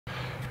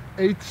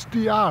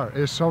HDR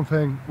is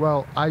something,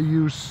 well, I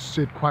use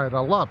it quite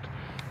a lot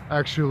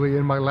actually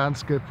in my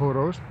landscape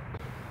photos.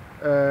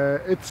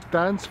 It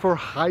stands for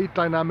high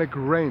dynamic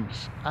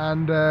range,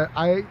 and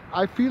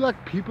I feel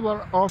like people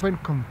are often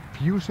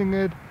confusing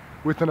it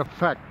with an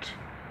effect.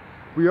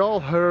 We all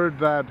heard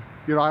that,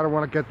 you know, I don't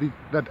want to get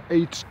that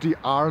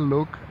HDR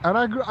look, and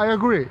I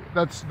agree.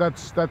 That's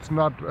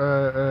not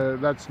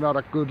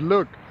a good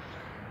look.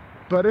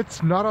 But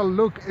it's not a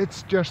look.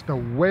 It's just a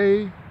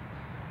way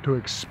to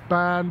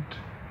expand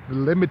the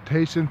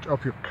limitations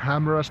of your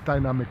camera's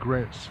dynamic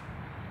range.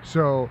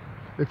 So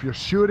if you're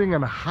shooting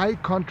in a high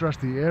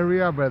contrasty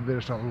area where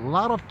there's a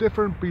lot of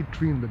difference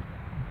between the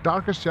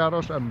darkest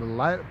shadows and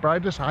the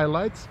brightest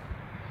highlights,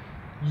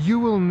 you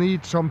will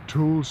need some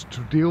tools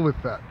to deal with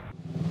that.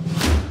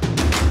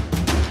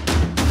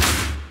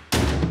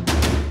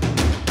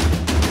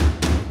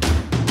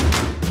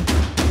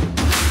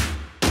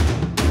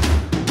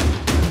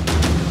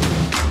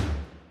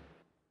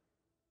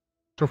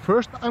 So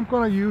first I'm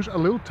gonna use a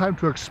little time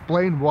to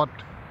explain what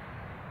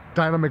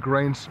dynamic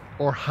range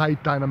or high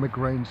dynamic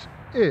range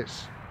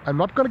is. I'm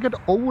not gonna get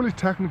overly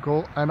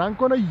technical, and I'm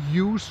gonna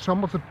use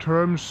some of the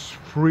terms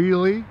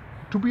freely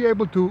to be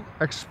able to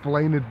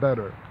explain it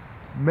better.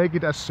 Make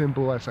it as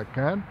simple as I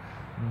can.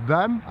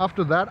 Then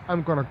after that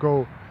I'm gonna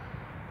go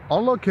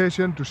on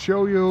location to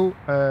show you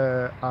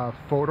a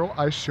photo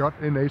I shot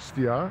in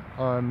HDR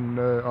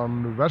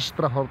on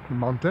Vestrahorn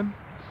mountain,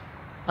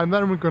 and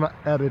then we're gonna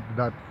edit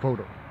that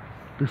photo.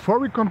 Before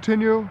we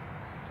continue,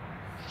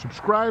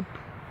 subscribe,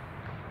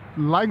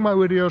 like my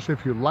videos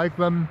if you like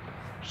them,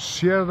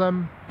 share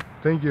them.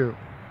 Thank you.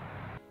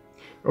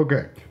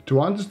 Okay, to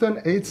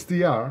understand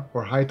HDR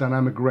or high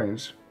dynamic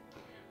range,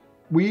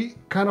 we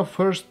kind of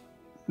first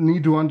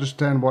need to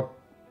understand what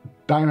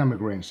dynamic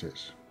range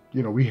is.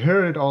 You know, we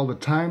hear it all the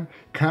time.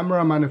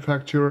 Camera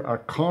manufacturers are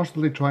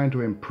constantly trying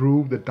to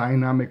improve the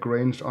dynamic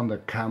range on the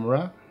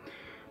camera,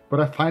 but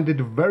I find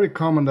it very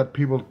common that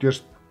people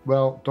just,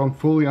 well, don't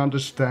fully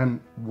understand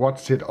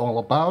what's it all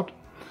about.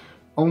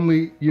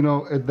 Only, you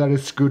know, that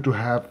it's good to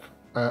have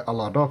a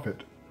lot of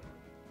it.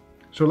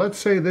 So let's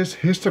say this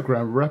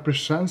histogram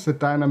represents the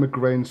dynamic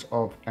range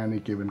of any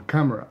given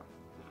camera.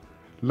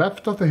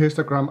 Left of the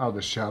histogram are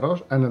the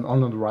shadows, and then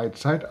on the right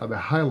side are the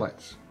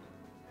highlights.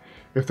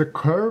 If the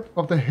curve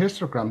of the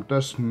histogram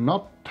does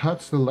not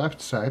touch the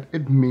left side,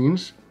 it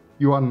means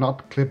you are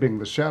not clipping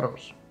the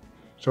shadows.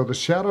 So the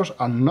shadows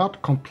are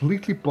not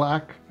completely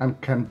black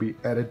and can be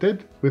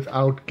edited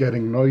without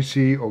getting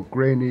noisy or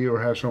grainy or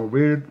have some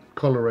weird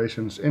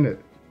colorations in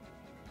it.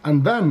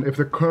 And then if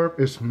the curve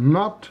is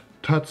not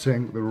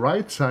touching the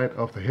right side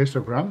of the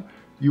histogram,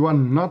 you are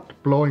not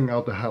blowing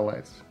out the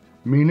highlights.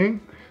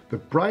 Meaning the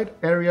bright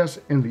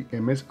areas in the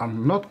image are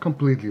not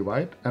completely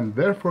white and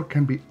therefore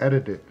can be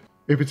edited.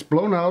 If it's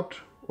blown out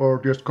or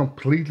just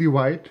completely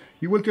white,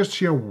 you will just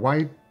see a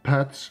white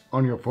patch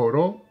on your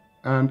photo.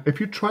 And if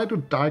you try to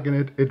darken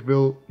it, it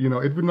will, you know,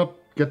 it will not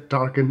get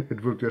darkened,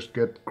 it will just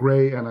get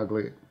gray and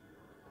ugly.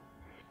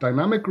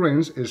 Dynamic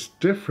range is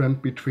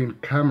different between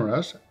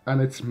cameras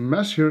and it's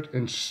measured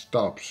in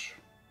stops.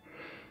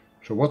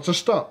 So what's a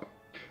stop?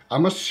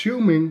 I'm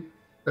assuming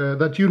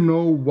that you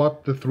know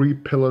what the three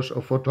pillars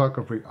of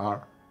photography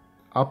are: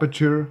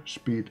 aperture,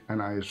 speed, and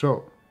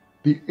ISO.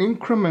 The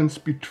increments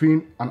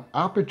between an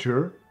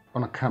aperture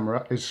on a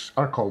camera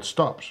are called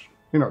stops.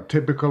 You know,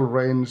 typical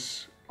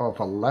range of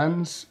a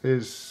lens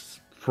is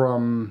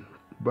from,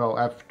 well,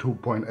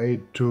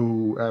 f2.8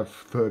 to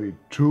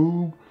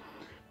f32,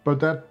 but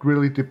that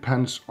really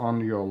depends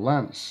on your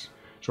lens.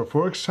 So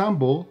for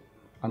example,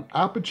 an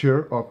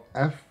aperture of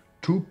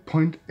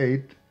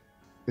f2.8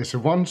 is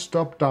one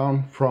stop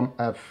down from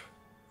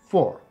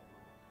f4.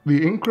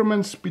 The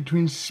increments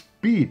between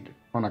speed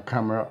on a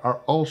camera are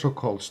also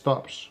called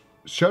stops.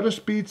 Shutter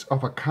speeds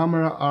of a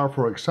camera are,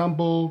 for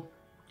example,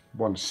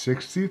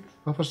 1/60th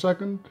of a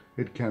second.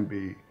 It can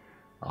be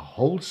a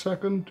whole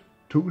second,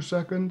 2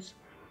 seconds,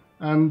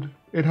 and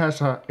it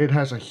has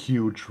a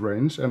huge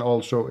range, and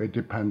also it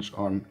depends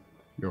on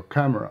your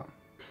camera.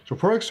 So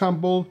for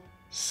example,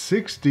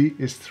 60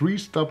 is 3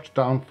 stops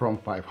down from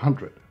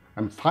 500.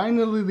 And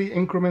finally, the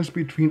increments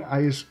between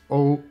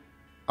ISO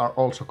are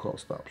also called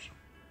stops.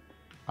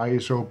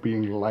 ISO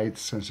being light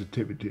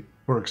sensitivity.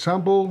 For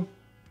example,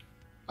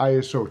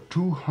 ISO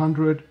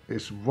 200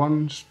 is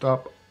 1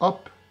 stop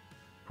up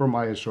from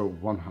ISO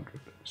 100.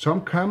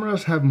 Some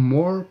cameras have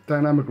more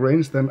dynamic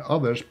range than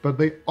others, but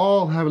they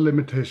all have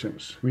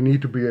limitations we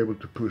need to be able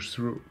to push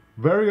through.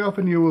 Very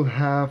often you will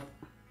have,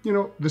 you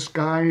know, the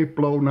sky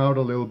blown out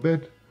a little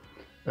bit,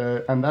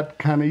 and that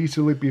can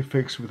easily be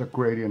fixed with a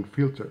gradient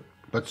filter.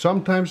 But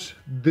sometimes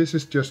this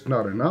is just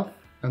not enough,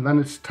 and then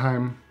it's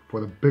time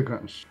for the big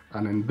guns.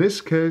 And in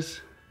this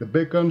case, the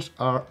big guns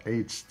are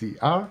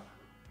HDR,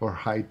 or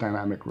high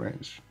dynamic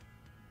range.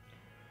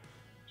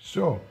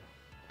 So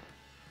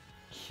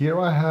here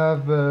I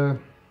have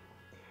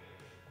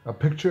a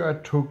picture I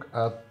took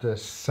at the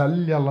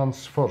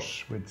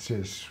Seljalandsfoss, which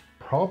is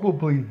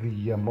probably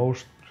the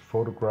most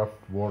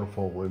photographed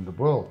waterfall in the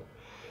world.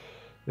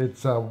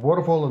 It's a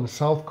waterfall on the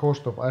south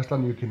coast of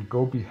Iceland. You can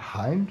go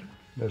behind.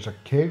 There's a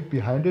cave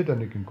behind it,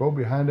 and you can go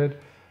behind it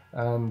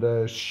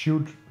and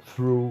shoot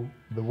through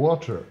the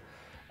water.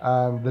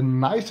 And the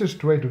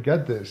nicest way to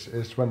get this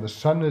is when the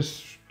sun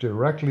is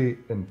directly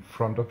in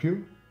front of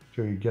you.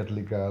 So you get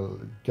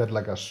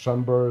like a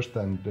sunburst,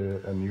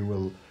 and you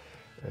will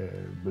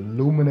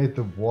illuminate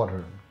the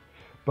water.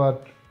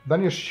 But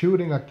then you're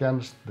shooting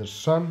against the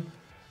sun,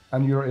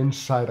 and you're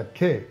inside a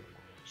cave.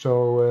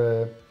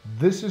 So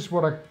this is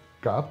what I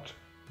got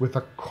with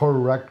a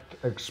correct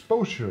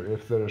exposure,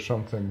 if there is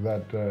something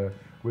that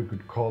we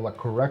could call a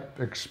correct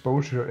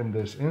exposure in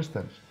this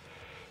instance.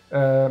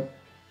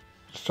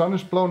 Sun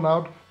is blown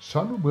out.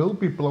 Sun will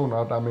be blown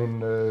out. I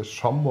mean,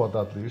 somewhat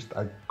at least.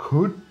 I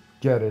could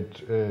get it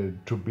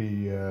to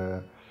be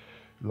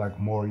like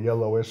more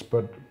yellowish,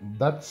 but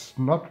that's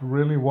not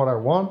really what I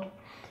want.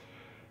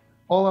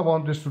 All I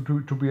want is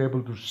to be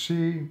able to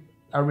see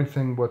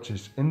everything what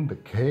is in the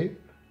cave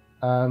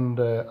and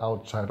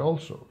outside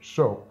also.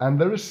 So, and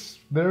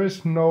there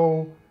is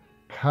no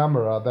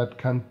camera that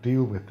can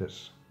deal with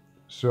this.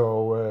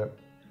 So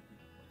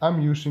I'm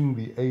using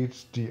the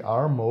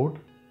HDR mode,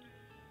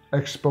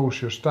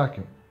 exposure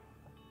stacking.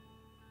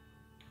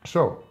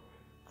 So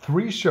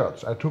 3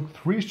 shots. I took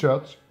 3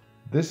 shots.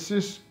 This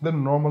is the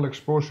normal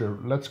exposure.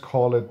 Let's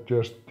call it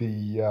just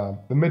the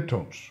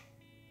midtones.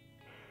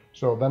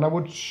 So then I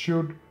would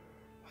shoot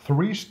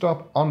 3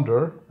 stop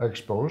under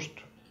exposed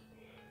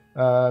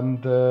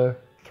and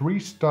 3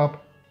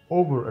 stop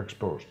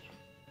overexposed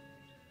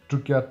to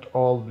get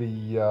all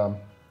the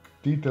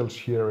details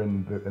here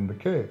in the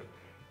cave.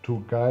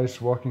 2 guys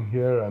walking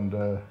here, and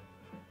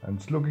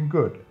it's looking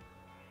good.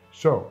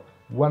 So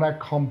when I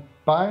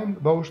combine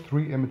those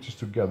 3 images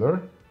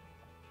together,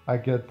 I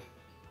get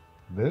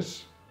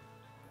this.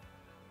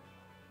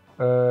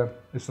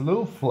 It's a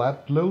little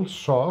flat, little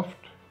soft,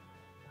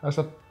 has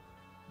a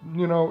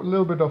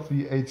little bit of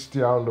the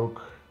HDR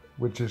look,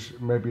 which is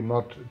maybe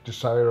not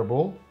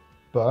desirable,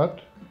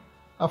 but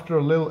after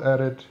a little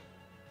edit,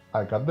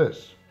 I got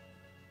this.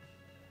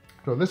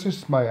 So this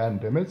is my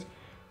end image.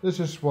 This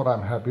is what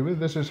I'm happy with.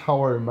 This is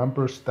how I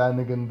remember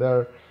standing in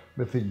there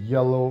with the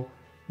yellow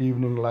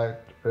evening light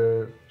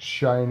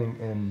shining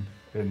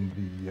in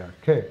the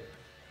cave.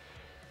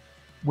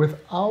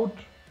 Without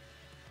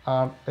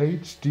an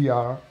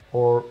HDR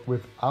or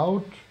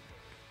without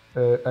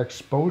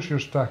exposure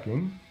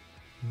stacking,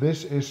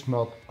 this is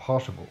not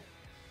possible.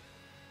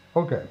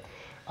 Okay,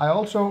 I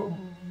also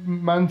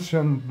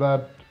mentioned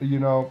that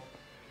you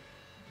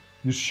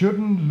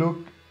shouldn't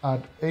look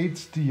at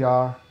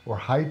HDR or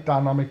high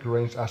dynamic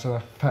range as an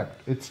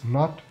effect. It's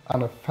not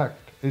an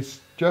effect. It's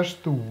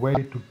just the way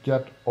to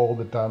get all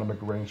the dynamic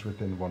range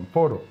within one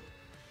photo.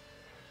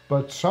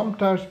 But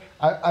sometimes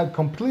I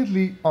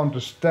completely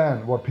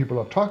understand what people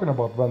are talking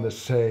about when they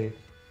say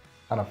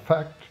an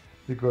effect,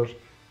 because,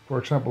 for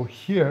example,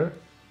 here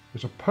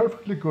is a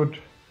perfectly good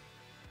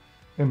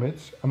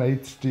image, an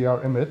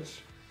HDR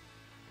image,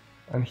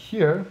 and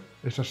here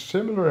is a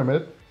similar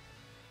image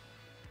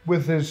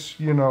with this,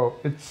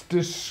 it's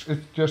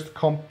just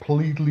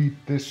completely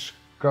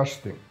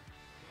disgusting,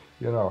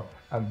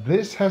 and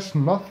this has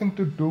nothing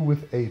to do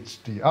with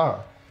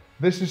HDR.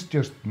 This is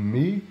just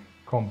me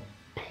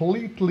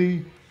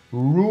completely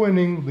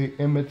ruining the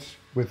image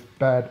with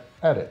bad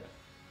edit.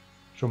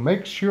 So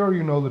make sure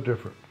you know the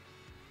difference.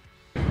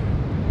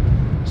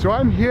 So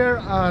I'm here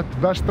at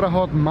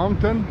Vestrahot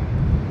mountain.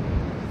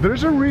 There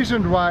is a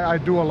reason why I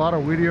do a lot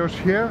of videos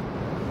here.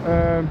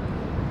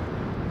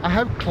 I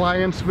have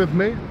clients with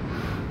me,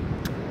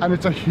 and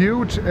it's a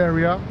huge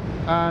area,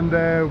 and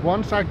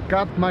once I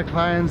got my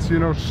clients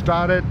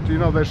started,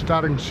 they're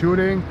starting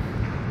shooting,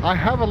 I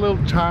have a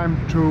little time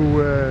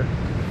to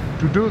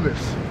do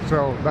this,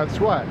 so that's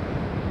why.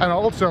 And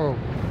also,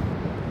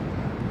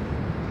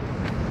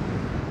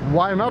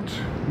 why not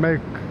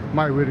make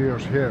my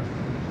videos here?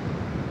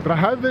 But I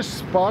have this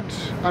spot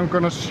I'm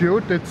gonna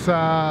shoot. It's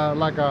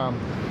like a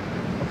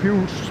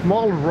few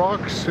small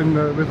rocks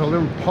with a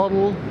little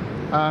puddle,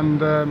 and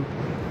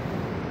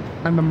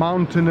the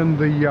mountain in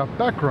the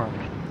background.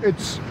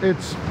 It's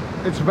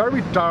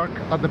very dark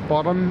at the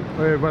bottom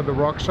where the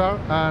rocks are,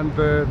 and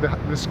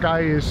the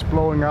sky is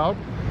blowing out.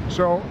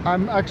 So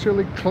I'm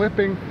actually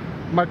clipping.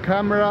 My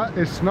camera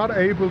is not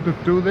able to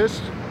do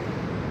this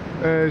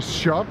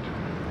shot.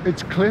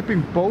 It's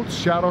clipping both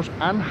shadows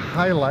and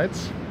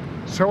highlights.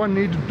 So I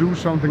need to do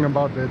something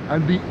about it.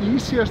 And the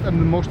easiest and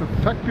the most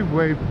effective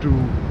way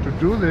to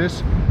do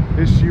this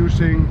is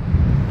using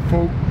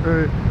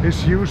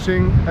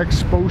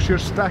exposure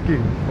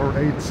stacking, or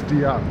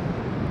HDR.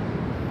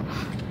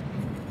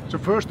 So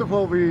first of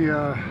all, we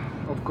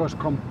of course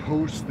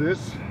compose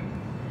this,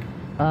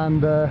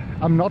 and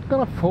I'm not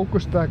gonna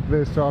focus stack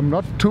this, so I'm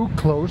not too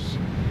close.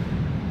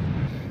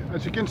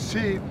 As you can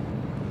see,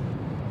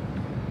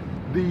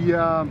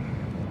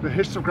 the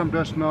histogram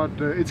does not,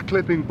 it's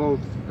clipping both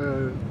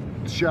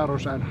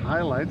shadows and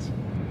highlights.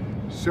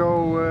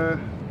 So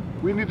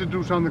we need to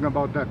do something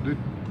about that.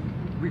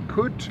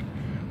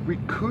 We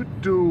could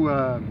do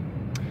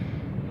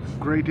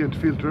gradient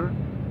filter,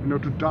 you know,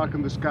 to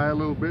darken the sky a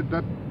little bit.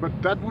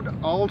 But that would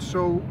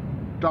also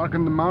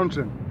darken the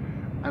mountain,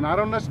 and I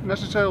don't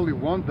necessarily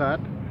want that.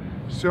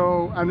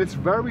 So, and it's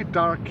very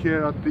dark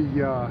here at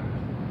the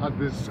at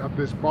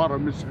this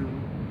bottom. It's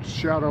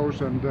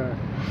shadows and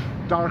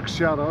dark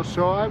shadows.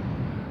 So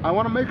I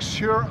want to make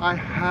sure I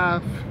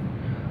have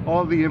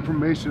all the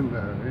information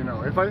there. You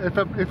know, if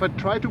I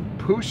try to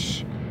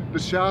push the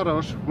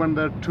shadows when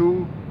they're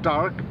too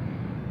dark,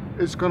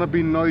 it's gonna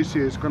be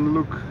noisy. It's gonna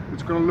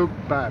look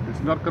bad.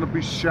 It's not gonna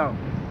be sharp.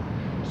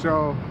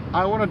 So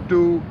I want to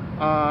do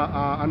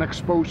an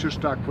exposure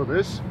stack for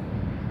this,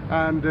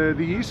 and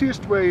the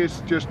easiest way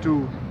is just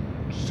to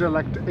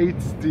select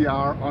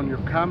HDR on your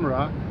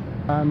camera,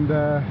 and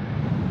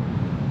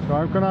so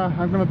I'm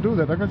gonna do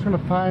that. I'm just gonna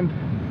find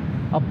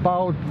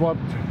about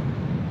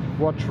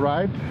what's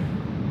right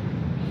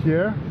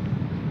here,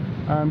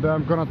 and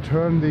I'm gonna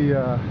turn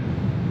the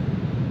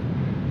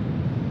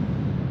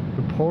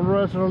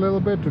polarizer a little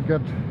bit to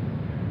get.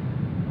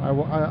 I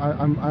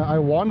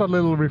want a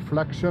little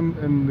reflection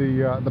in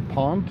the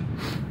pond,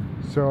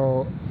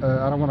 so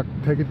I don't want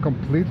to take it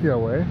completely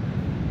away.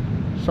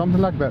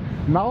 Something like that.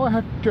 Now I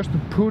have just to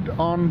put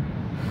on.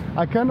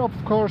 I can of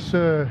course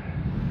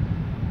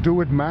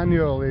do it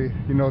manually,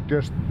 you know,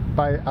 just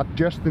by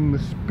adjusting the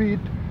speed,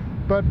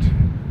 but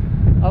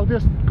I'll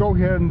just go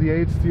here in the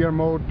HDR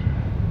mode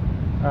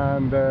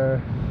and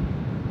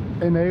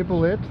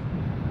enable it.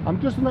 I'm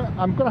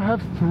gonna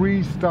have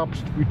 3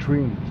 stops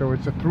between, so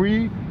it's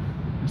three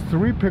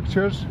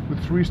pictures with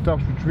 3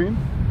 stops between.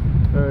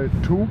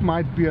 2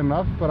 might be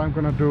enough, but I'm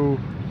gonna do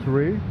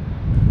 3.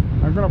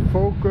 I'm gonna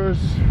focus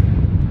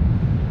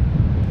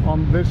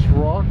on this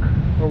rock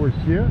over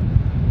here,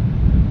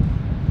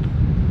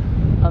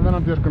 and then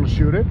I'm just gonna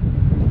shoot it.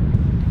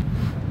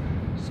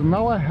 So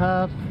now I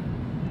have,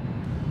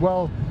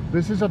 well,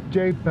 this is a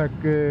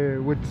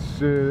JPEG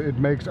which it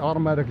makes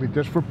automatically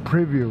just for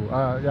preview.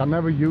 I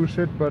never use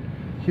it, but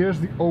here's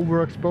the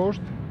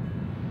overexposed,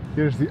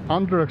 here's the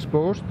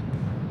underexposed,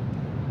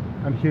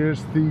 and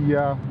here's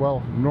the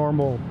well,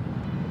 normal,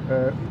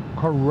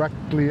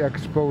 correctly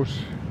exposed,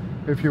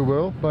 if you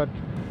will. But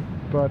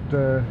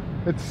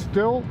it's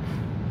still,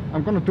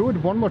 I'm gonna do it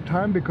one more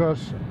time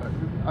because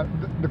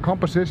the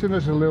composition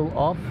is a little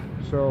off.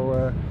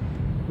 So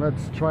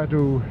let's try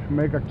to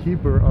make a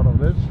keeper out of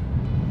this.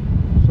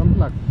 Something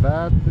like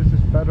that. This is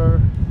better.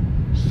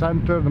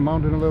 Center the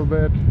mountain a little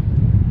bit.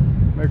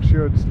 Make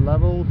sure it's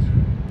leveled.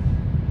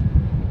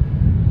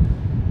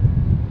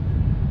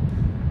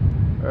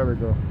 There we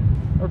go.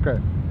 Okay.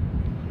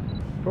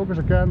 Focus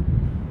again.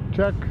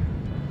 Check.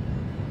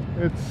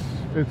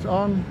 It's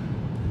on.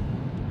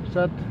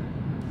 Set.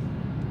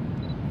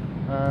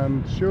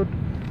 And shoot.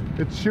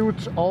 It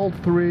shoots all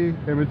 3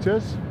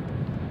 images.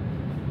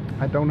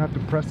 I don't have to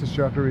press the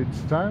shutter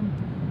each time.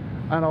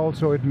 And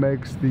also it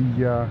makes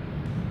the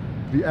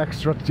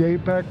extra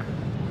JPEG,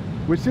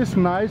 which is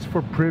nice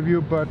for preview,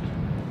 but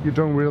you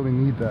don't really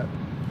need that.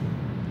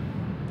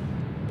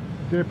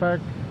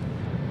 JPEG,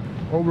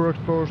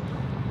 overexposed,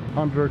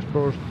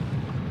 underexposed,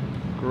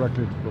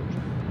 correctly exposed.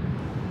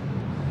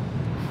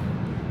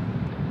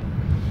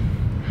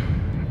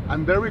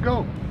 And there we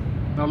go.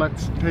 Now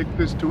let's take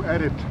this to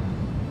edit.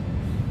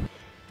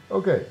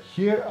 Okay,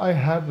 here I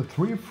have the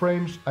 3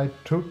 frames I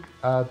took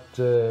at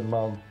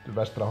Mount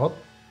Vestrahot.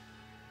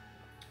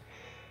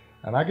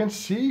 And I can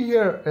see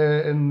here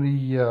in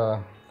the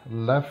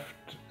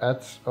left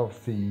edge of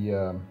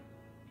the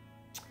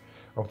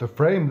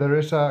frame, there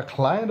is a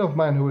client of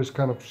mine who is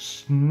kind of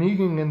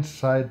sneaking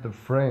inside the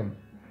frame,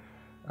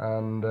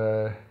 and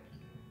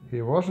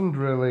he wasn't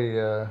really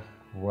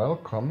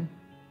welcome.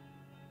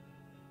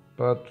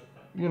 But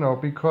you know,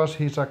 because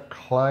he's a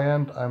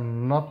client,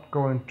 I'm not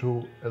going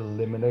to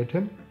eliminate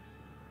him.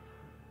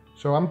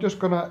 So I'm just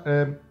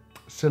gonna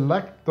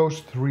select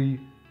those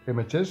 3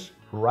 images,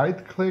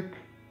 right click,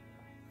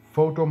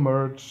 photo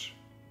merge,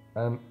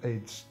 and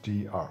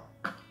HDR.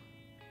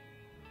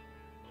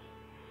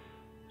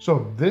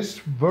 So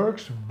this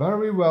works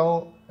very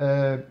well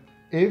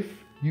if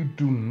you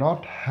do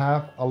not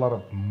have a lot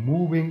of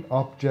moving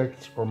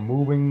objects or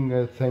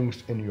moving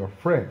things in your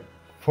frame.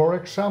 For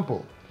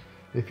example,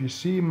 if you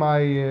see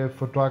my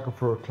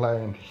photographer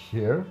client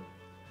here,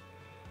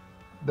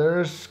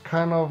 there's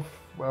kind of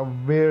a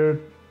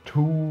weird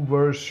 2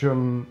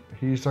 version.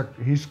 He's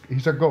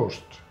a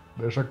ghost.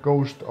 There's a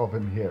ghost of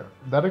him here.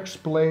 That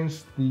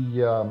explains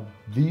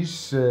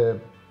these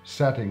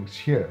settings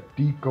here,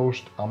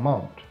 deghost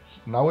amount.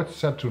 Now it's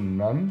set to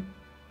none.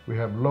 We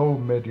have low,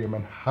 medium,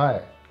 and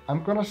high.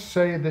 I'm gonna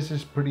say this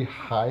is pretty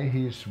high.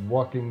 He's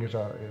walking, he's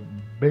a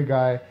big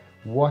guy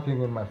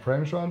walking in my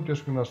frame, so I'm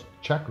just gonna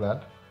check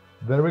that.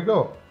 There we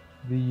go.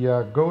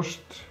 The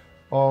ghost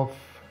of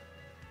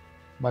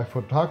my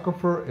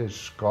photographer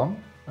is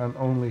gone, and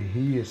only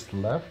he is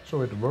left,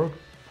 so it worked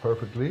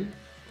perfectly.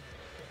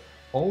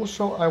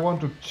 Also, I want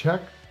to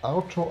check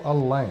auto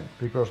align,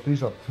 because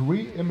these are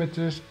 3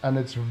 images, and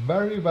it's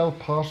very well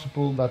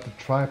possible that the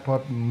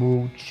tripod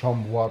moved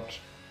somewhat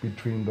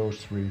between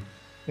those 3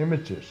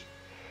 images.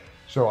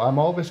 So I'm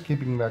always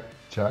keeping that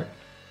checked.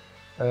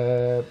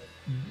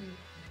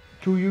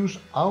 to use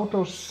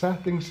auto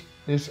settings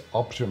is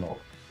optional.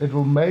 It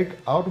will make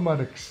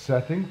automatic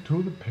setting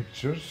to the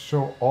pictures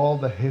so all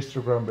the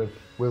histogram width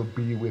will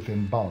be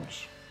within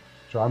bounds.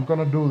 So I'm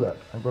gonna do that.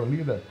 I'm gonna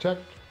leave that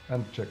checked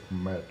and check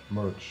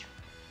merge.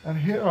 And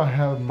here I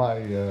have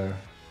my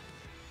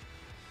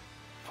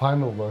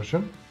final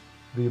version,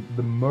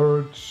 the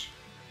merge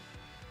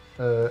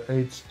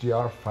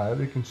HDR file.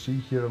 You can see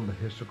here on the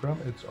histogram,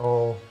 it's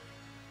all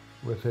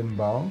within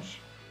bounds.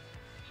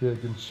 Here you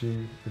can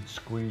see it's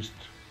squeezed,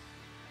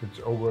 it's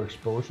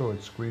overexposed, so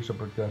it's squeezed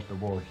up against the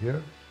wall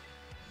here.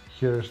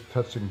 Here is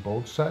touching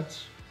both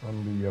sides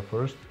on the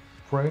first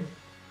frame,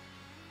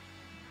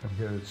 and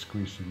here it's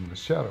squeezing the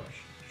shadows.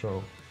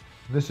 So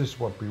this is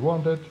what we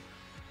wanted,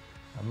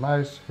 a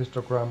nice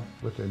histogram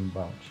within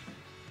bounds.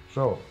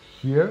 So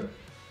here,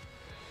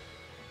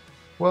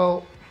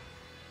 well,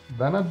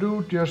 then I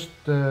do just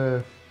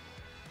edit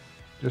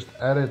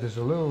is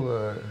a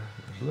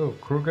little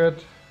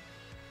crooked.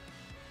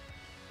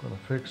 Gonna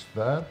fix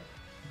that.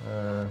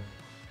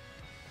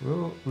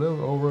 Little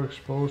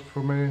overexposed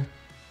for me.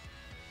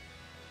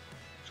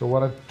 So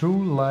what I do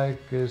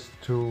like is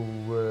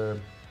to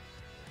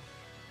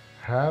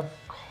have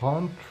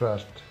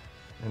contrast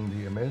in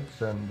the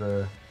image, and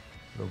the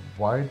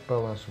white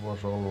balance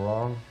was all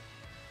wrong.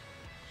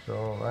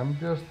 So I'm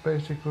just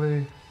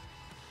basically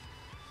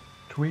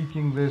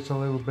tweaking this a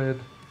little bit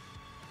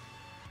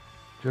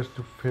just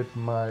to fit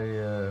my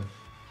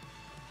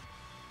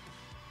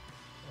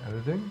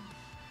editing.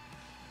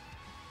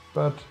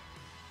 But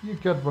you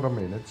get what I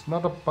mean. It's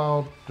not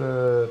about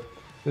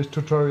this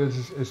tutorial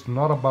is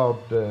not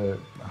about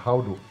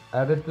how to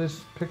edit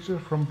this picture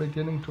from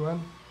beginning to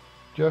end,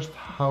 just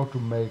how to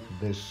make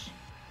this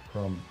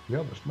from the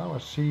others. Now I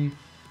see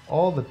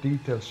all the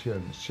details here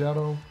in the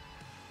shadow.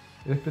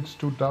 If it's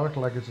too dark,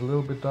 like it's a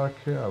little bit dark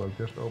here, I will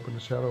just open the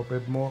shadow a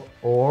bit more,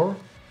 or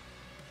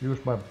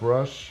use my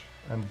brush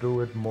and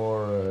do it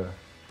more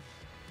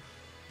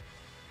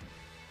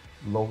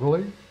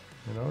locally.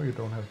 You know, you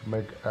don't have to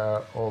make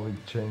all the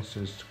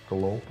changes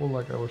global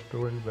like I was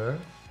doing there.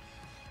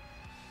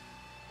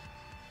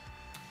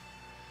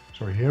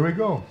 So here we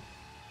go.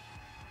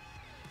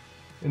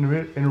 In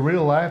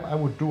real life, I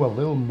would do a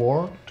little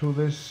more to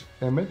this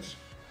image,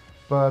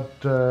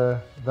 but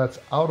that's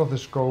out of the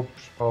scope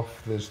of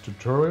this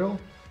tutorial.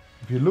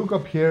 If you look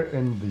up here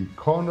in the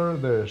corner,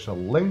 there's a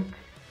link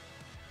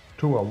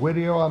to a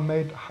video I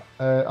made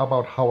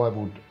about how I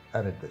would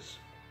edit this.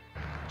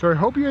 So I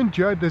hope you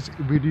enjoyed this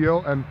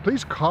video, and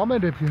please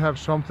comment if you have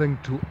something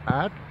to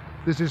add.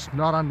 This is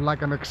not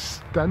like an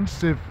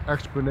extensive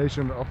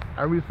explanation of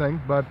everything,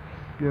 but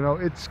you know,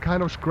 it's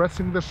kind of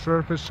scratching the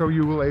surface so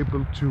you will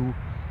able to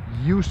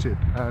use it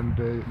and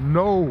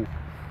know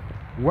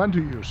when to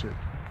use it.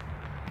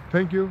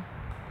 Thank you.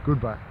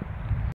 Goodbye.